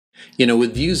You know,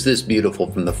 with views this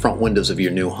beautiful from the front windows of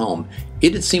your new home,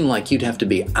 it'd seem like you'd have to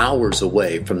be hours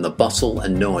away from the bustle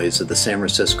and noise of the San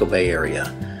Francisco Bay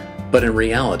Area. But in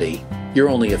reality, you're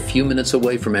only a few minutes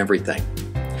away from everything.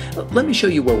 Let me show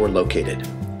you where we're located.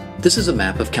 This is a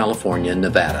map of California and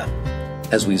Nevada.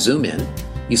 As we zoom in,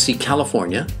 you see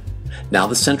California, now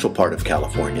the central part of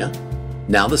California,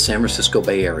 now the San Francisco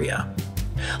Bay Area.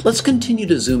 Let's continue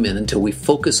to zoom in until we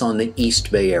focus on the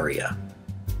East Bay Area.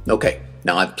 Okay,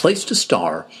 now I've placed a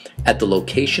star at the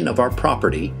location of our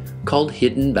property called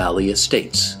Hidden Valley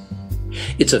Estates.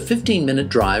 It's a 15-minute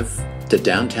drive to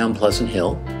downtown Pleasant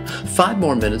Hill, 5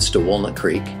 more minutes to Walnut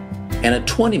Creek, and a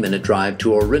 20-minute drive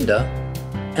to Orinda,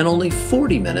 and only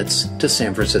 40 minutes to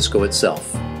San Francisco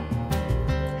itself.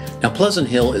 Now, Pleasant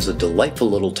Hill is a delightful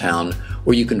little town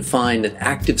where you can find an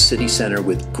active city center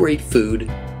with great food,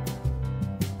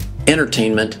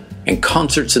 entertainment, and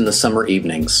concerts in the summer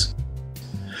evenings.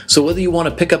 So whether you want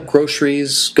to pick up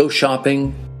groceries, go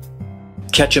shopping,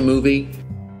 catch a movie,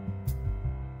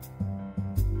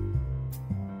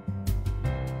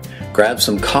 grab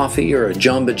some coffee or a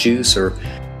Jamba Juice, or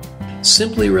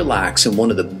simply relax in one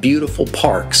of the beautiful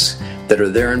parks that are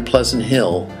there in Pleasant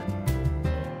Hill,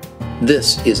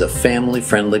 this is a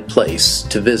family-friendly place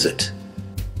to visit.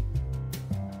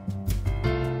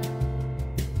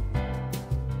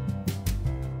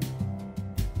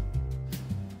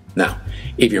 Now,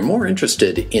 if you're more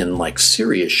interested in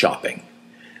serious shopping,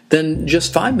 then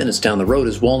just 5 minutes down the road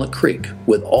is Walnut Creek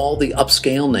with all the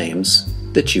upscale names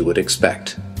that you would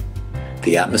expect.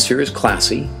 The atmosphere is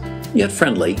classy, yet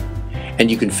friendly,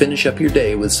 and you can finish up your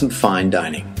day with some fine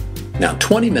dining. Now,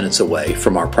 20 minutes away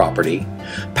from our property,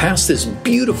 past this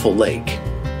beautiful lake,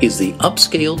 is the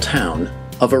upscale town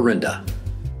of Orinda.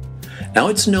 Now,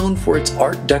 it's known for its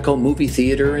Art Deco movie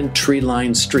theater and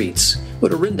tree-lined streets,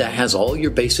 but Orinda has all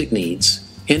your basic needs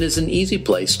and is an easy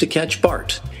place to catch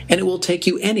BART, and it will take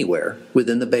you anywhere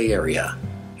within the Bay Area.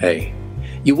 Hey,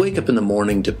 you wake up in the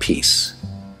morning to peace,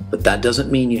 but that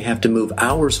doesn't mean you have to move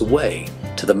hours away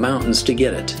to the mountains to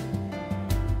get it.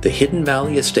 The Hidden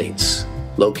Valley Estates,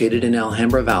 located in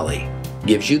Alhambra Valley,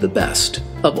 gives you the best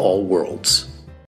of all worlds.